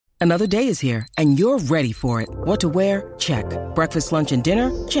Another day is here, and you're ready for it. What to wear? Check. Breakfast, lunch, and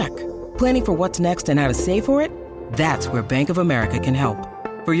dinner? Check. Planning for what's next and how to save for it? That's where Bank of America can help.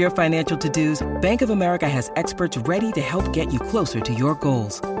 For your financial to-dos, Bank of America has experts ready to help get you closer to your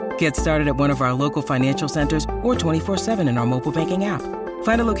goals. Get started at one of our local financial centers or 24/7 in our mobile banking app.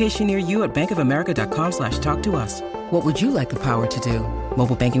 Find a location near you at bankofamerica.com/talktous. What would you like the power to do?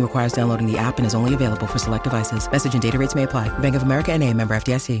 Mobile banking requires downloading the app and is only available for select devices. Message and data rates may apply. Bank of America N.A., member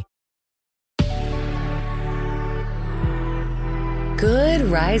FDIC. Good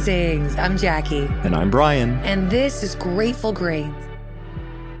risings. I'm Jackie. And I'm Brian. And this is Grateful Grains.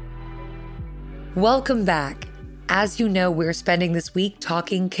 Welcome back. As you know, we're spending this week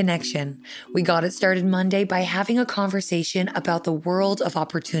talking connection. We got it started Monday by having a conversation about the world of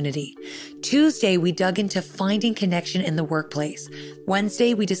opportunity. Tuesday, we dug into finding connection in the workplace.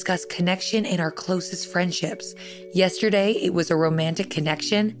 Wednesday, we discussed connection in our closest friendships. Yesterday, it was a romantic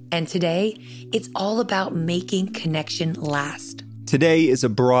connection. And today, it's all about making connection last. Today is a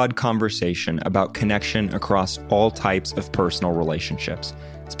broad conversation about connection across all types of personal relationships,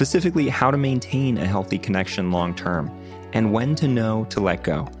 specifically how to maintain a healthy connection long term and when to know to let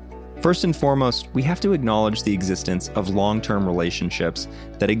go. First and foremost, we have to acknowledge the existence of long-term relationships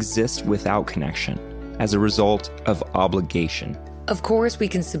that exist without connection as a result of obligation. Of course, we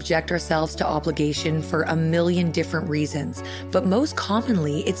can subject ourselves to obligation for a million different reasons, but most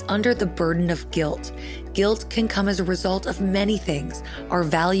commonly, it's under the burden of guilt. Guilt can come as a result of many things: our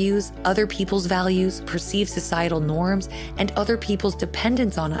values, other people's values, perceived societal norms, and other people's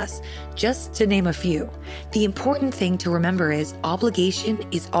dependence on us, just to name a few. The important thing to remember is obligation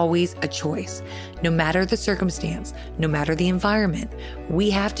is always a choice. No matter the circumstance, no matter the environment, we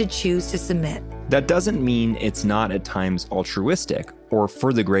have to choose to submit. That doesn't mean it's not at times altruistic or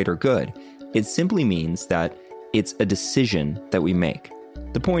for the greater good. It simply means that it's a decision that we make.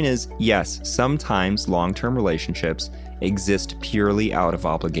 The point is, yes, sometimes long-term relationships exist purely out of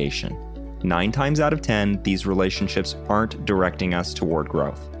obligation. 9 times out of 10, these relationships aren't directing us toward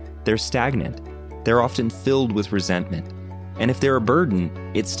growth. They're stagnant. They're often filled with resentment. And if they're a burden,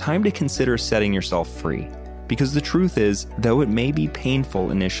 it's time to consider setting yourself free. Because the truth is, though it may be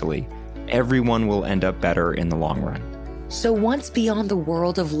painful initially, everyone will end up better in the long run. So once beyond the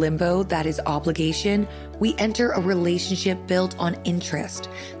world of limbo that is obligation, we enter a relationship built on interest,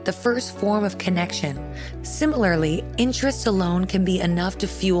 the first form of connection. Similarly, interest alone can be enough to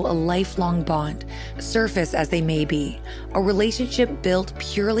fuel a lifelong bond, surface as they may be. A relationship built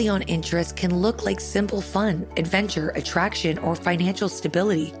purely on interest can look like simple fun, adventure, attraction, or financial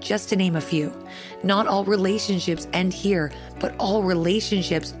stability, just to name a few. Not all relationships end here, but all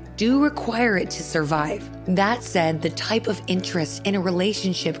relationships do require it to survive. That said, the type of interest in a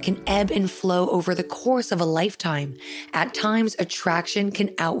relationship can ebb and flow over the course of a lifetime. At times, attraction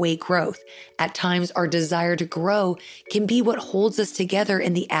can outweigh growth. At times, our desire to grow can be what holds us together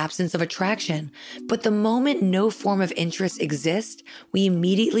in the absence of attraction. But the moment no form of interest exists, we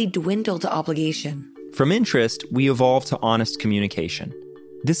immediately dwindle to obligation. From interest, we evolve to honest communication.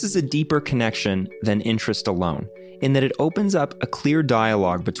 This is a deeper connection than interest alone, in that it opens up a clear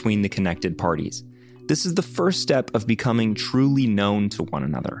dialogue between the connected parties. This is the first step of becoming truly known to one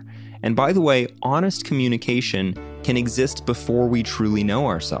another. And by the way, honest communication can exist before we truly know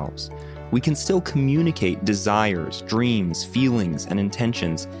ourselves. We can still communicate desires, dreams, feelings, and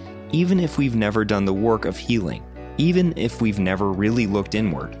intentions, even if we've never done the work of healing. Even if we've never really looked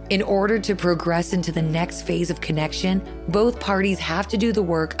inward. In order to progress into the next phase of connection, both parties have to do the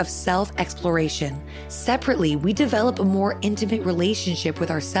work of self-exploration. Separately, we develop a more intimate relationship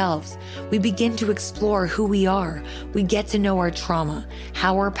with ourselves. We begin to explore who we are. We get to know our trauma,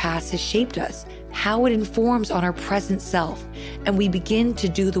 how our past has shaped us, how it informs on our present self, and we begin to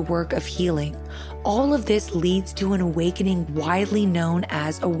do the work of healing. All of this leads to an awakening widely known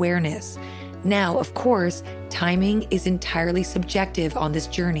as awareness. Now, of course, timing is entirely subjective on this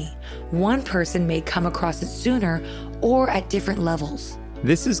journey. One person may come across it sooner or at different levels.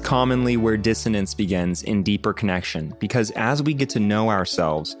 This is commonly where dissonance begins in deeper connection, because as we get to know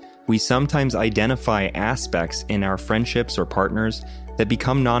ourselves, we sometimes identify aspects in our friendships or partners that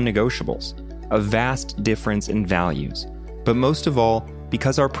become non-negotiables, a vast difference in values. But most of all,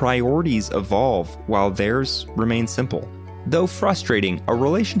 because our priorities evolve while theirs remain simple. Though frustrating, a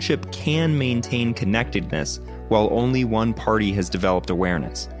relationship can maintain connectedness while only one party has developed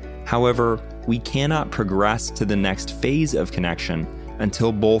awareness. However, we cannot progress to the next phase of connection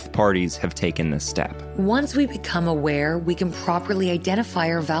until both parties have taken this step. Once we become aware, we can properly identify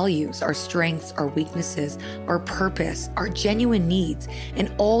our values, our strengths, our weaknesses, our purpose, our genuine needs,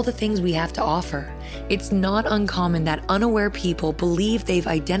 and all the things we have to offer. It's not uncommon that unaware people believe they've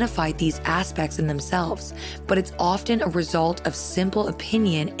identified these aspects in themselves, but it's often a result of simple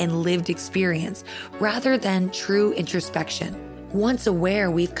opinion and lived experience rather than true introspection. Once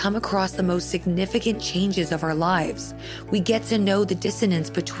aware, we've come across the most significant changes of our lives. We get to know the dissonance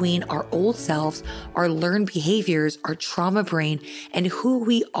between our old selves, our learned behaviors, our trauma brain, and who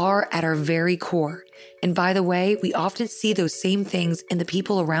we are at our very core. And by the way, we often see those same things in the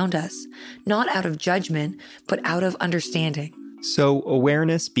people around us, not out of judgment, but out of understanding. So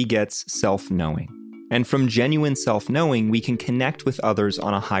awareness begets self-knowing. And from genuine self-knowing, we can connect with others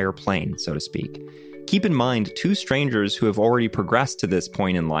on a higher plane, so to speak. Keep in mind, two strangers who have already progressed to this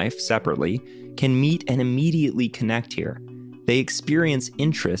point in life separately can meet and immediately connect here. They experience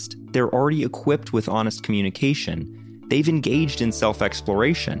interest, they're already equipped with honest communication, they've engaged in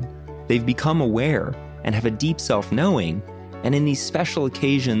self-exploration, they've become aware and have a deep self-knowing, and in these special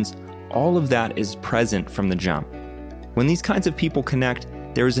occasions, all of that is present from the jump. When these kinds of people connect,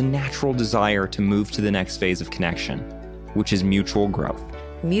 there is a natural desire to move to the next phase of connection, which is mutual growth.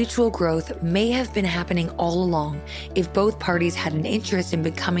 Mutual growth may have been happening all along if both parties had an interest in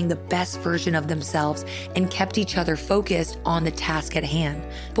becoming the best version of themselves and kept each other focused on the task at hand.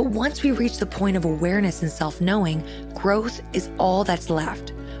 But once we reach the point of awareness and self-knowing, growth is all that's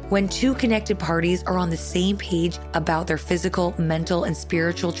left. When two connected parties are on the same page about their physical, mental, and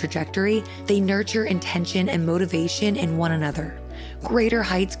spiritual trajectory, they nurture intention and motivation in one another. Greater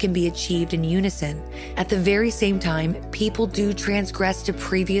heights can be achieved in unison. At the very same time, people do transgress to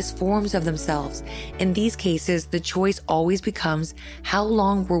previous forms of themselves. In these cases, the choice always becomes how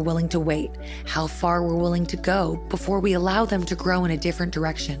long we're willing to wait, how far we're willing to go before we allow them to grow in a different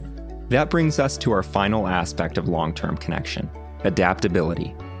direction. That brings us to our final aspect of long-term connection,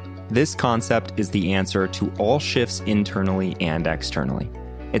 adaptability. This concept is the answer to all shifts internally and externally.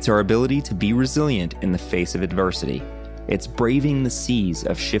 It's our ability to be resilient in the face of adversity. It's braving the seas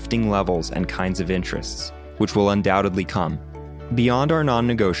of shifting levels and kinds of interests, which will undoubtedly come. Beyond our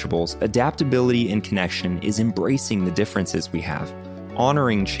non-negotiables, adaptability in connection is embracing the differences we have,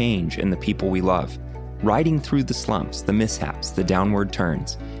 honoring change in the people we love, riding through the slumps, the mishaps, the downward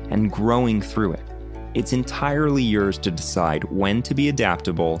turns, and growing through it. It's entirely yours to decide when to be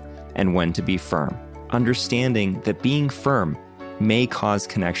adaptable and when to be firm, understanding that being firm may cause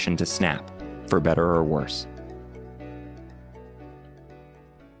connection to snap, for better or worse.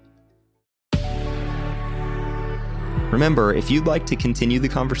 Remember, if you'd like to continue the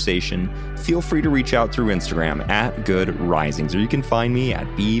conversation, feel free to reach out through Instagram at Good Risings, or you can find me at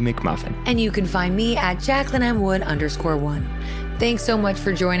B McMuffin. And you can find me at JacquelineMWood_1. Thanks so much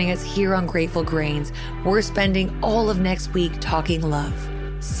for joining us here on Grateful Grains. We're spending all of next week talking love.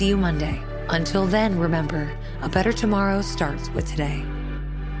 See you Monday. Until then, remember, a better tomorrow starts with today.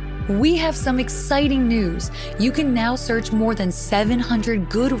 We have some exciting news. You can now search more than 700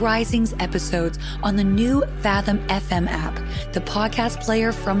 Good Risings episodes on the new Fathom FM app, the podcast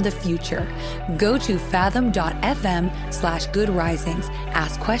player from the future. Go to fathom.fm/Good Risings,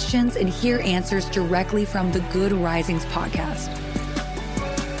 ask questions, and hear answers directly from the Good Risings podcast.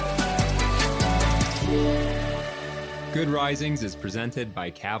 Good Risings is presented by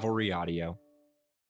Cavalry Audio.